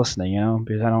else is listening,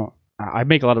 because I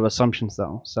make a lot of assumptions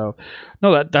though. So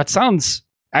no, that sounds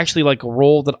actually like a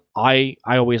role that I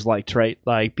always liked, right?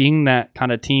 Like being that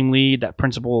kind of team lead, that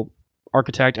principal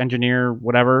architect, engineer,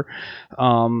 whatever.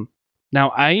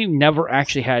 Now I never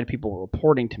actually had people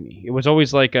reporting to me. It was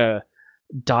always like a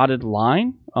dotted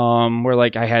line, where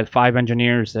like I had 5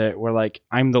 engineers that were like,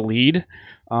 I'm the lead,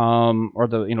 or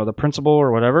the principal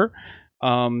or whatever.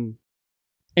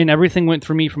 And everything went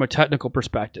through me from a technical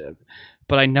perspective,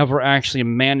 but I never actually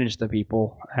managed the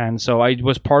people. And so I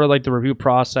was part of like the review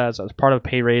process. I was part of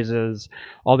pay raises,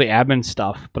 all the admin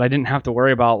stuff, but I didn't have to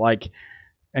worry about like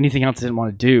anything else I didn't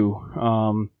want to do.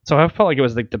 So I felt like it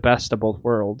was like the best of both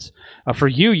worlds. For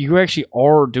you actually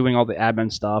are doing all the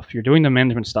admin stuff. You're doing the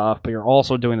management stuff, but you're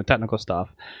also doing the technical stuff.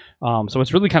 So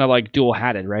it's really kind of like dual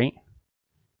hatted, right?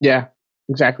 Yeah,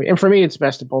 exactly. And for me, it's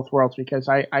best of both worlds, because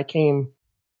I came,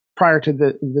 prior to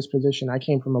this position, I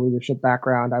came from a leadership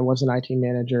background. I was an IT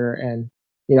manager, and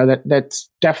that's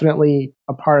definitely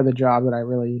a part of the job that I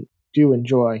really do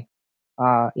enjoy.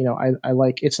 I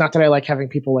like, it's not that I like having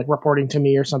people like reporting to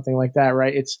me or something like that,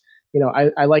 right? It's,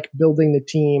 I like building the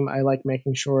team. I like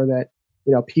making sure that,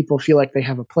 people feel like they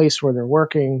have a place where they're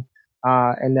working,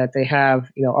 and that they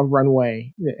have, a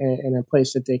runway and a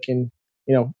place that they can,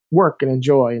 work and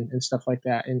enjoy and stuff like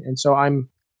that. And so I'm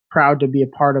proud to be a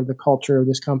part of the culture of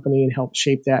this company and help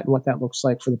shape that and what that looks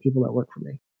like for the people that work for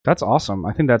me. That's awesome.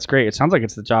 I think that's great. It sounds like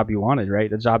it's the job you wanted,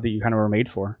 right? The job that you kind of were made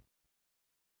for.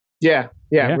 Yeah,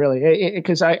 really.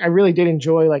 Because I really did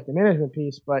enjoy like the management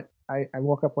piece, but I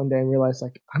woke up one day and realized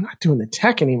like I'm not doing the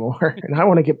tech anymore, and I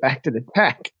want to get back to the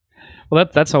tech. Well,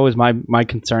 that's always my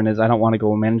concern is I don't want to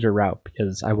go a manager route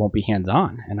because I won't be hands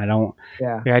on, and I don't.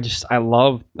 Yeah. I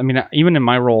love. I mean, even in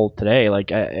my role today,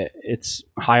 like it's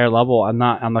higher level. I'm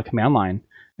not on the command line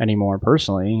anymore.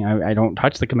 Personally, I don't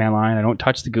touch the command line. I don't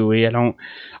touch the GUI. I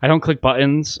don't click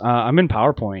buttons. I'm in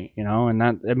PowerPoint, and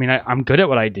that. I mean, I'm good at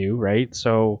what I do, right?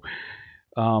 So.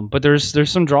 But there's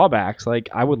some drawbacks. Like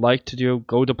I would like to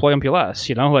go deploy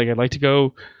MPLS. Like I'd like to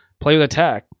go play with a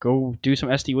tech, go do some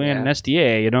SD-WAN and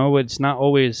SDA. It's not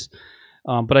always,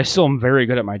 but I still am very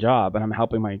good at my job, and I'm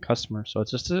helping my customers. So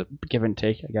it's just a give and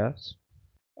take, I guess.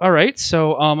 All right,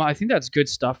 so I think that's good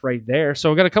stuff right there.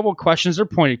 So I got a couple of questions. They're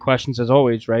pointed questions as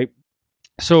always, right?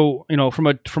 So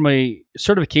from a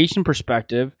certification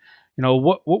perspective,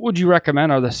 what would you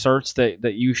recommend are the certs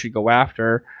that you should go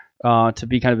after to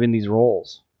be kind of in these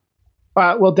roles?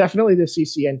 Well, definitely the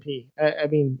CCNP. I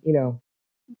mean,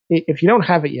 if you don't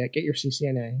have it yet, get your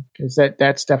CCNA, because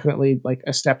that's definitely like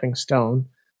a stepping stone.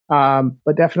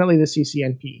 But definitely the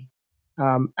CCNP.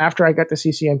 After I got the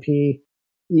CCNP,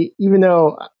 even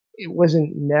though it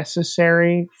wasn't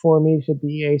necessary for me to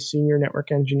be a senior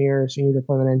network engineer, senior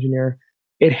deployment engineer,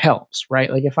 it helps, right?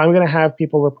 Like if I'm going to have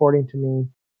people reporting to me,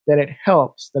 then it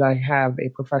helps that I have a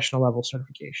professional level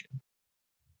certification.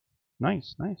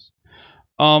 Nice.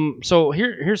 So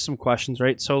here's some questions,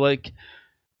 right? So like,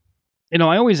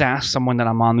 I always ask someone that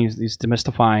I'm on these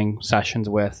demystifying sessions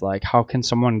with, like, how can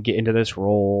someone get into this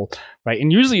role, right?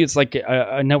 And usually it's like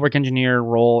a network engineer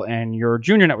role, and you're a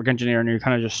junior network engineer, and you're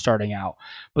kind of just starting out.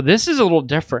 But this is a little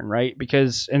different, right?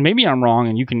 Because, and maybe I'm wrong,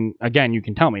 and you can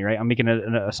tell me, right? I'm making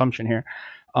an assumption here.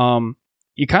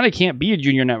 You kind of can't be a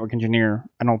junior network engineer,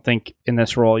 I don't think, in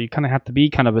this role. You kind of have to be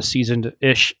kind of a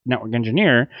seasoned-ish network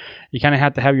engineer. You kind of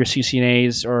have to have your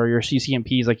CCNAs or your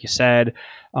CCNPs, like you said.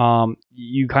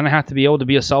 You kind of have to be able to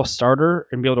be a self-starter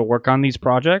and be able to work on these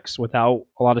projects without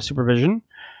a lot of supervision.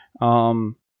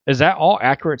 Is that all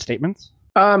accurate statements?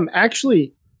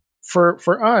 Actually,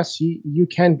 for us, you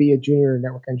can be a junior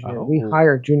network engineer. We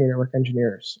hire junior network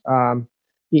engineers.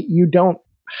 You don't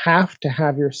have to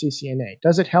have your CCNA.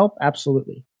 Does it help?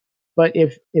 Absolutely. But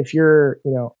if you're,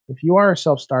 if you are a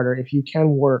self-starter, if you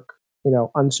can work,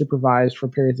 unsupervised for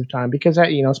periods of time, because that,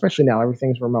 especially now,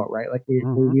 everything's remote, right? Like we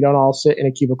don't all sit in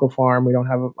a cubicle farm. We don't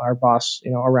have our boss,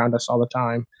 around us all the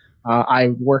time. I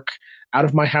work out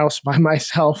of my house by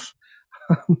myself.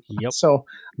 Yep. So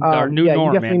our new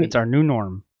norm, man. It's our new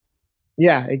norm.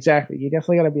 Yeah, exactly. You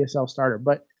definitely got to be a self-starter.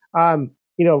 But,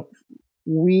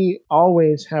 we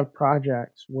always have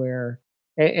projects where,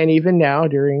 and even now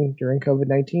during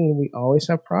COVID-19, we always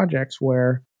have projects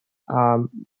where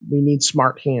we need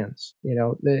smart hands.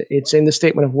 It's in the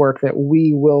statement of work that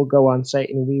we will go on site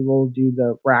and we will do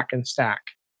the rack and stack.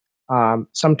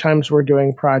 Sometimes we're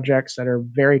doing projects that are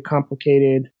very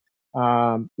complicated,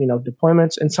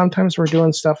 deployments, and sometimes we're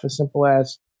doing stuff as simple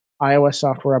as iOS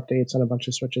software updates on a bunch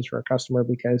of switches for a customer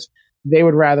because they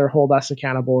would rather hold us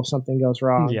accountable if something goes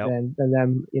wrong than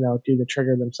them, do the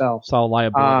trigger themselves. It's all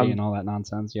liability and all that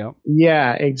nonsense. Yep.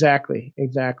 Yeah, exactly.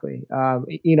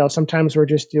 Sometimes we're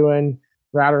just doing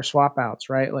router swap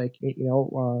outs, right? Like,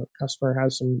 customer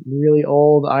has some really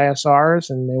old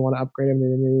ISRs and they want to upgrade them to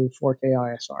the new 4K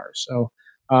ISRs. So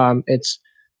it's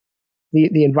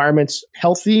the environment's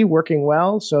healthy, working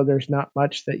well, so there's not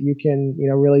much that you can,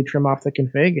 really trim off the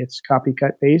config. It's copy,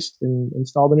 cut, paste, and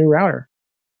install the new router.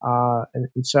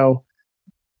 And so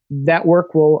that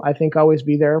work will, I think, always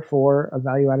be there for a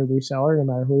value-added reseller, no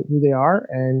matter who they are.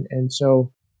 And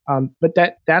so, but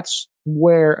that's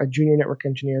where a junior network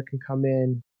engineer can come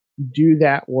in, do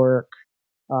that work,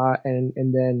 and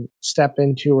then step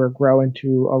into or grow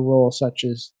into a role such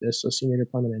as this, a senior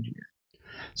deployment engineer.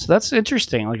 So that's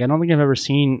interesting. Like, I don't think I've ever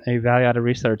seen a value-added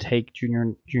reseller take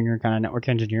junior kind of network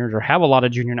engineers or have a lot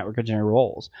of junior network engineer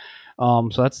roles.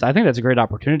 So I think that's a great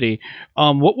opportunity.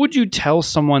 What would you tell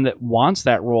someone that wants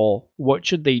that role? What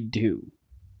should they do?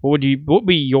 What would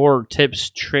be your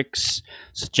tips, tricks,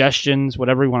 suggestions,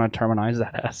 whatever you want to terminize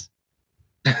that as?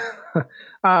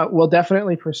 Well,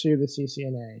 definitely pursue the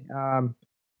CCNA.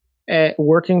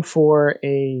 Working for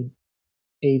in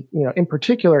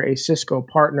particular, a Cisco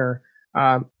partner.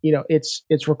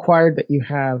 It's required that you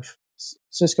have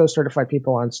Cisco certified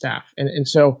people on staff. And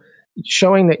so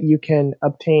showing that you can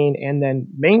obtain and then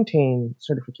maintain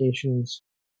certifications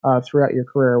throughout your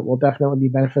career will definitely be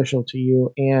beneficial to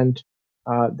you and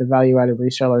the value-added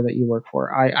reseller that you work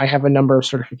for. I have a number of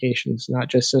certifications, not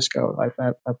just Cisco. I've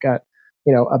got,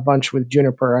 a bunch with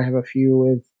Juniper. I have a few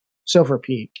with Silver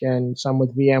Peak and some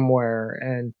with VMware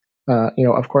and,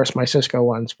 of course, my Cisco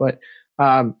ones. But,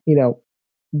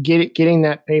 getting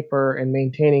that paper and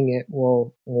maintaining it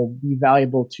will be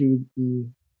valuable to the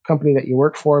company that you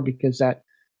work for because that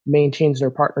maintains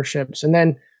their partnerships. And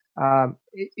then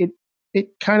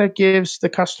it kind of gives the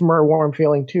customer a warm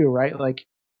feeling too, right? Like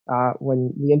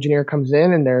when the engineer comes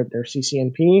in and they're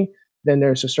CCNP, then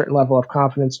there's a certain level of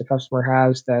confidence the customer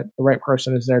has that the right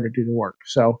person is there to do the work.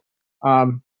 So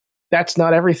that's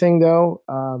not everything though.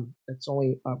 It's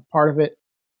only a part of it.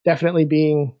 Definitely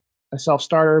being a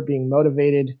self-starter, being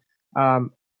motivated,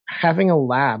 having a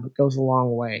lab goes a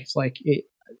long way. It's like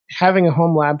having a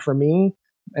home lab for me,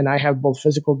 and I have both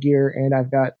physical gear and I've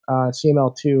got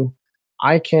CML2.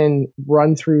 I can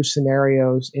run through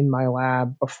scenarios in my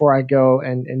lab before I go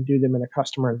and do them in a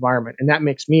customer environment. And that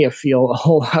makes me feel a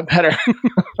whole lot better.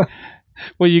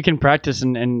 Well, you can practice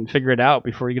and figure it out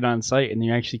before you get on site, and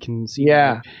you actually can see.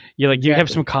 Yeah, exactly. You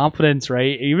have some confidence,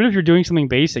 right? Even if you're doing something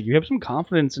basic, you have some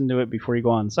confidence into it before you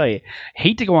go on site. I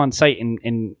hate to go on site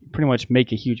and pretty much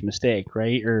make a huge mistake,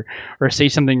 right? Or say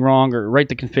something wrong, or write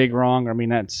the config wrong. I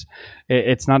mean,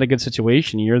 it's not a good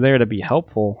situation. You're there to be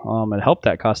helpful and help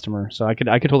that customer. So I could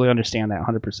totally understand that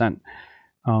 100%.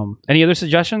 Any other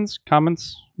suggestions,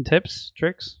 comments, tips,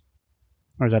 tricks?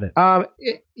 Or is that it?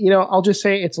 I'll just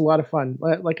say it's a lot of fun.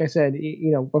 Like I said,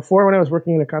 before when I was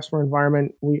working in a customer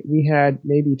environment, we had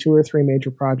maybe 2 or 3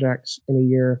 major projects in a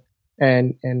year,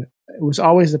 and it was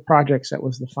always the projects that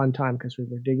was the fun time because we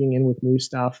were digging in with new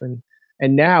stuff, and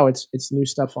now it's new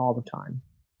stuff all the time.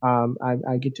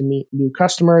 I get to meet new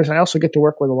customers. I also get to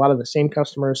work with a lot of the same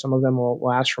customers. Some of them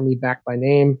will ask for me back by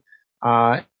name,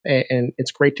 and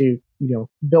it's great to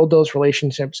build those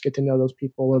relationships, get to know those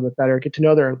people a little bit better, get to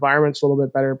know their environments a little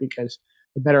bit better, because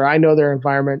the better I know their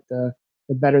environment, the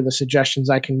better the suggestions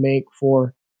I can make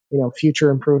for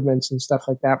future improvements and stuff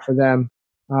like that for them.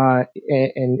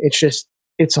 And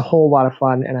it's a whole lot of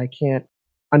fun, and I can't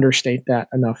understate that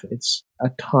enough. It's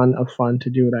a ton of fun to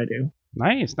do what I do.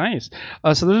 Nice.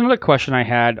 So there's another question I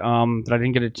had that I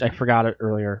didn't get it. I forgot it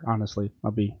earlier. Honestly,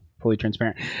 I'll be fully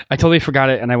transparent. I totally forgot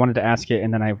it, and I wanted to ask it,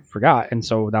 and then I forgot, and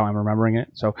so now I'm remembering it.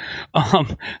 So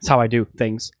that's how I do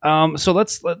things. So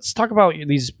let's talk about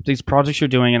these projects you're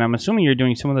doing, and I'm assuming you're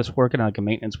doing some of this work in like a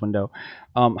maintenance window.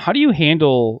 How do you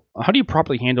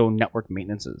properly handle network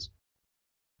maintenances?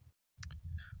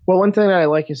 Well, one thing that I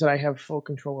like is that I have full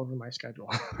control over my schedule.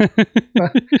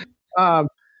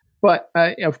 But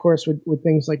of course, with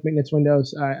things like maintenance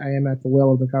windows, I am at the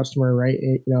will of the customer, right?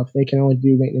 If they can only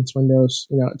do maintenance windows,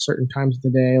 at certain times of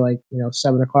the day, like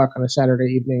 7:00 on a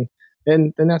Saturday evening,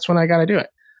 then that's when I got to do it.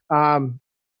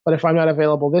 But if I'm not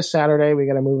available this Saturday, we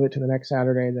got to move it to the next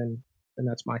Saturday. Then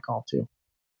that's my call too.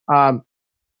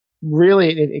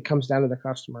 Really, it comes down to the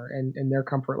customer and their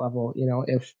comfort level.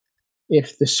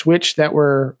 If the switch that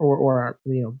we're or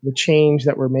the change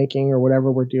that we're making or whatever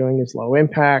we're doing is low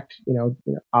impact,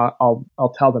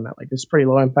 I'll tell them that, like, this is pretty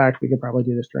low impact. We could probably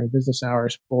do this during business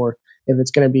hours. Or if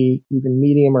it's going to be even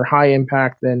medium or high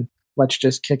impact, then let's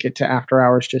just kick it to after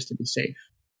hours just to be safe,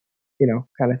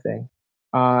 kind of thing.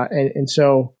 And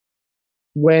so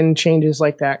when changes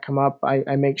like that come up,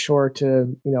 I make sure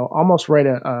to almost write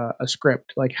a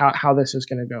script, like how this is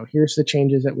going to go. Here's the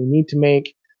changes that we need to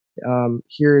make.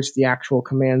 Here's the actual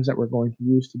commands that we're going to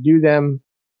use to do them.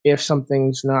 If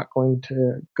something's not going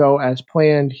to go as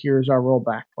planned, here's our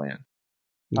rollback plan.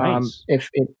 Nice. If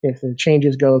the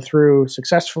changes go through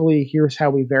successfully, here's how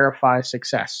we verify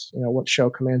success. What show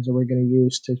commands are we going to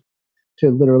use to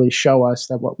literally show us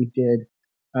that what we did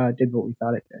what we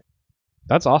thought it did.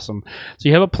 That's awesome. So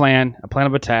you have a plan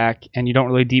of attack, and you don't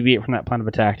really deviate from that plan of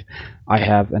attack. I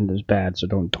have, and it's bad, so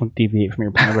don't deviate from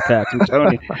your plan of attack. I'm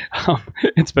telling you,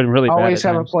 it's been really bad. Always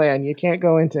have a plan. You can't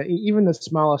go into even the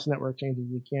smallest network changes.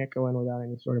 You can't go in without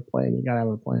any sort of plan. You got to have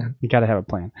a plan. You got to have a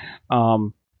plan.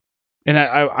 And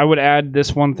I would add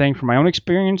this one thing from my own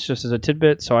experience, just as a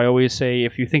tidbit. So I always say,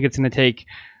 if you think it's going to take,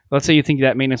 let's say you think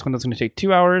that maintenance window is going to take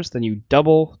 2 hours, then you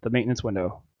double the maintenance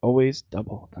window. Always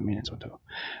double the maintenance window.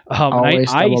 I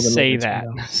say that.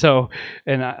 Window. So,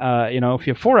 and if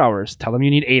you have 4 hours, tell them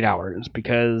you need 8 hours,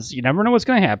 because you never know what's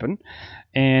going to happen.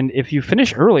 And if you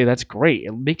finish early, that's great.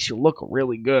 It makes you look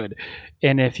really good.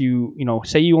 And if you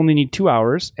say you only need 2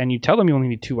 hours, and you tell them you only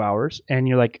need 2 hours, and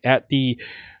you're like at the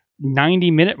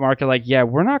 90-minute mark, you're like, yeah,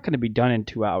 we're not going to be done in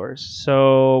 2 hours,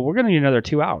 so we're going to need another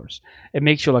 2 hours. It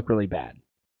makes you look really bad.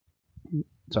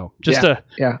 So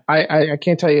I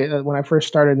can't tell you, when I first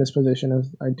started in this position,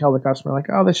 I'd tell the customer, like,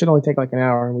 oh, this should only take like an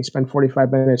hour, and we spend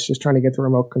 45 minutes just trying to get the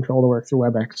remote control to work through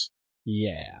WebEx.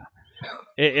 Yeah.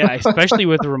 Especially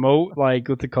with the remote, like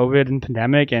with the COVID and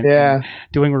pandemic and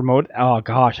doing remote. Oh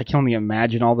gosh, I can only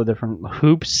imagine all the different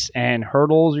hoops and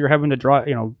hurdles you're having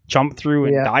to jump through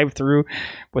and dive through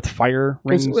with fire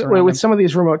rings. With some of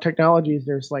these remote technologies,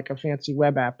 there's like a fancy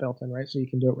web app built in, right? So you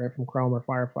can do it right from Chrome or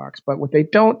Firefox. But what they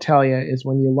don't tell you is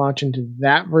when you launch into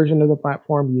that version of the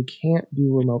platform, you can't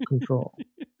do remote control.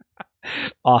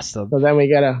 Awesome. So then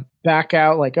we got to back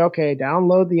out, like, okay,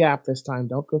 download the app this time.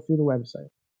 Don't go through the website.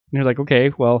 And you're like,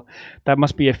 okay, well, that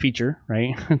must be a feature,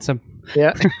 right?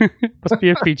 Must be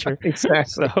a feature.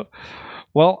 Exactly. So,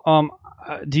 well,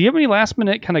 do you have any last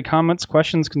minute kind of comments,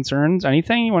 questions, concerns,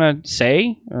 anything you want to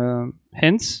say?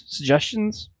 Hints,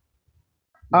 suggestions?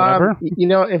 Whatever.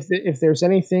 If there's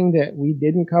anything that we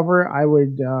didn't cover, I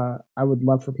would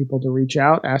love for people to reach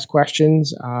out, ask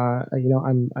questions. I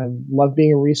love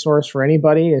being a resource for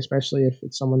anybody, especially if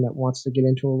it's someone that wants to get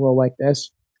into a role like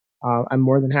this. I'm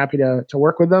more than happy to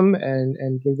work with them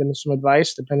and give them some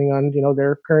advice depending on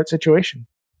their current situation.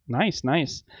 Nice.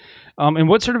 And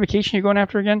what certification are you going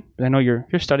after again? I know you're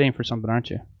studying for something, aren't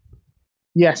you?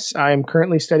 Yes, I am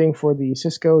currently studying for the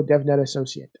Cisco DevNet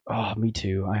Associate. Oh, me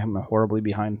too. I am horribly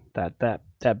behind that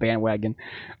bandwagon.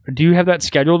 Do you have that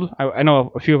scheduled? I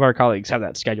know a few of our colleagues have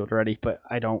that scheduled already, but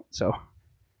I don't. So.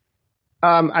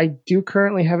 I do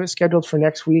currently have it scheduled for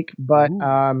next week, but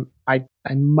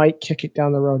I might kick it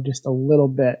down the road just a little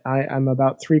bit. I'm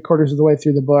about 3/4 of the way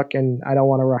through the book, and I don't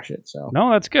want to rush it. So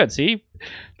no, that's good. See,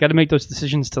 got to make those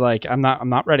decisions to, like, I'm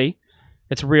not ready,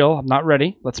 it's real. I'm not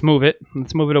ready. Let's move it.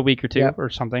 Let's move it a week or two or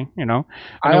something,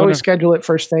 I always schedule it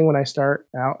first thing when I start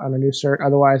out on a new cert.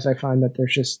 Otherwise, I find that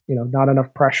there's just, not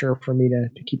enough pressure for me to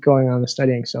keep going on the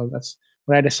studying. So that's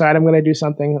when I decide I'm going to do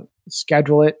something,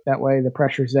 schedule it. That way the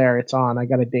pressure's there. It's on. I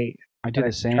got a date. I do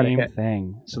the same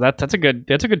thing. So that's a good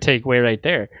takeaway right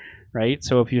there. Right.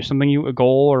 So if you're a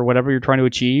goal or whatever you're trying to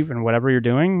achieve and whatever you're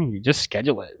doing, you just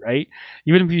schedule it. Right.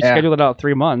 Even if you schedule it out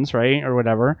 3 months, right, or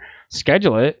whatever,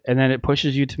 schedule it, and then it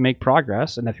pushes you to make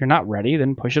progress. And if you're not ready,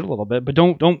 then push it a little bit. But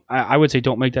I would say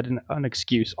don't make that an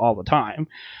excuse all the time.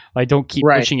 Like, don't keep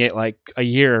pushing it like a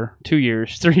year, 2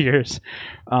 years, 3 years.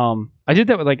 I did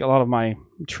that with like a lot of my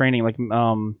training, like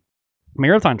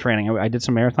marathon training. I did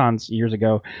some marathons years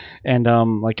ago, and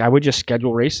I would just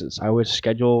schedule races. I would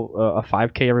schedule a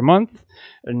 5K every month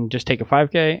and just take a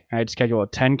 5K. I'd schedule a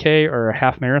 10K or a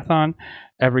half marathon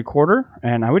every quarter,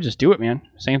 and I would just do it, man.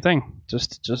 Same thing.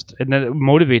 Just and then it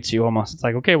motivates you almost. It's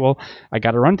like, okay, well, I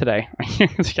got to run today.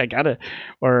 I got to.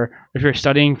 Or if you're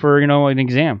studying for an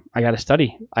exam, I got to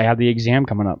study. I have the exam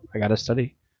coming up. I got to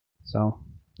study. So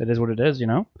it is what it is,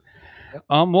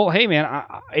 Well, hey, man,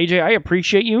 AJ, I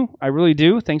appreciate you. I really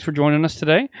do. Thanks for joining us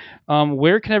today.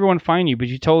 Where can everyone find you? But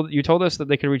you told us that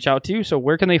they could reach out to you. So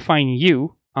where can they find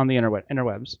you on the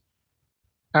interwebs?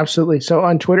 Absolutely. So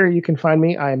on Twitter, you can find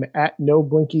me. I'm at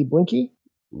NoBlinkyBlinky.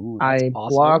 I awesome.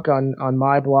 Blog on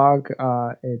my blog.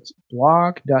 It's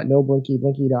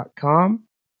blog.noblinkyblinky.com.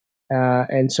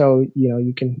 And so,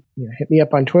 you can hit me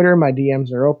up on Twitter. My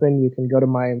DMs are open. You can go to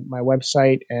my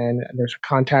website, and there's a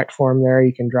contact form there.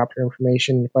 You can drop your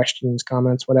information, questions,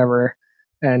 comments, whatever,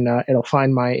 and it'll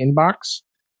find my inbox.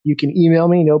 You can email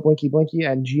me,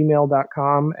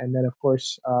 noblinkyblinky@gmail.com. And then, of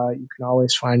course, you can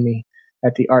always find me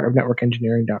at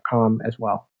theartofnetworkengineering.com as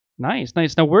well. Nice.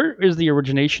 Now, where is the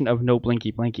origination of No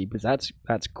Blinky Blinky? Because that's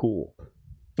cool.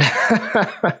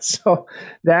 So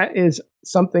that is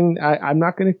something I'm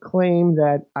not going to claim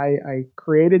that I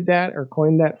created that or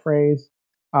coined that phrase,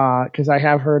 because I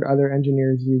have heard other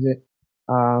engineers use it.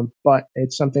 But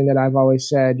it's something that I've always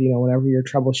said, whenever you're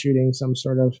troubleshooting some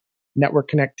sort of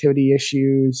network connectivity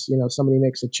issues, somebody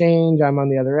makes a change, I'm on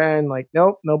the other end, like,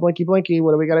 nope, no blinky blinky.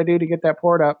 What do we got to do to get that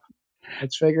port up?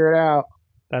 Let's figure it out.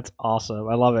 That's awesome.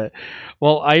 I love it.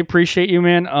 Well, I appreciate you,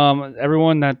 man.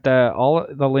 Everyone, that all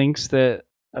the links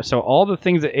so all the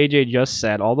things that AJ just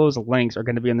said, all those links are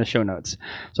going to be in the show notes.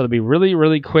 So it'll be really,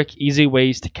 really quick, easy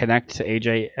ways to connect to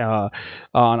AJ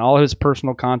on all his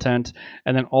personal content.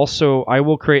 And then also I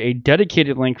will create a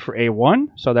dedicated link for A1.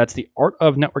 So that's the Art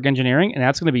of Network Engineering, and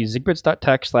that's going to be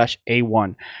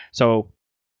zigbits.tech/A1. So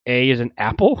A is an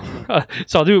apple.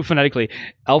 So I'll do it phonetically.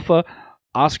 Alpha,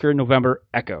 Oscar, November,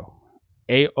 Echo.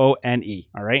 AONE.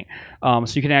 All right.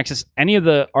 So you can access any of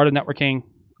the Art of Network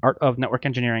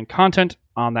Engineering content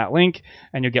on that link,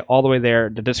 and you'll get all the way there,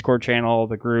 the Discord channel,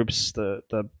 the groups, the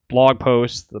blog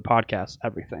posts, the podcast,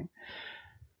 everything.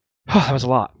 That was a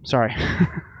lot. Sorry.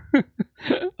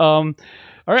 All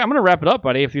right, I'm going to wrap it up,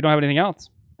 buddy, if you don't have anything else.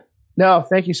 No,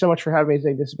 thank you so much for having me,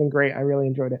 Zig. This has been great. I really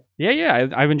enjoyed it. Yeah,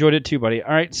 I've enjoyed it too, buddy.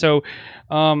 All right, so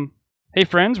hey,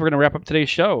 friends, we're going to wrap up today's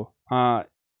show.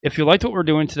 If you liked what we're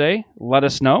doing today, let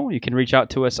us know. You can reach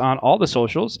out to us on all the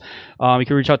socials. You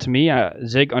can reach out to me at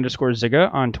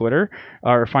Zig_Zigga on Twitter,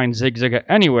 or find Zig Zigga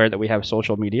anywhere that we have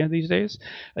social media these days.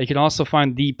 You can also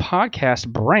find the podcast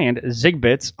brand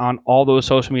ZigBits on all those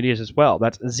social medias as well.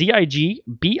 That's ZIGBITS.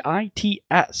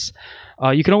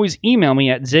 You can always email me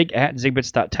at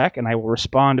zig@zigbits.tech, and I will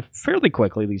respond fairly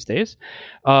quickly these days.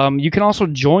 You can also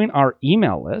join our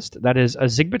email list. That is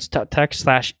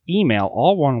zigbits.tech/email,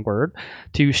 all one word,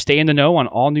 to stay in the know on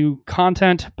all new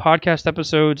content, podcast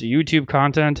episodes, YouTube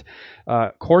content,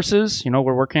 courses.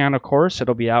 We're working on a course.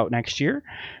 It'll be out next year.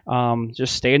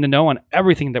 Just stay in the know on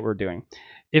everything that we're doing.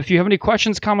 If you have any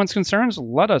questions, comments, concerns,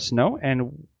 let us know.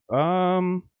 And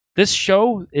this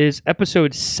show is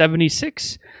episode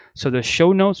 76. So the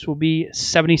show notes will be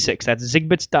 76. That's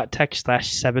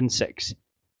zigbits.tech/76.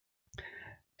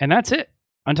 And that's it.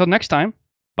 Until next time,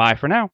 bye for now.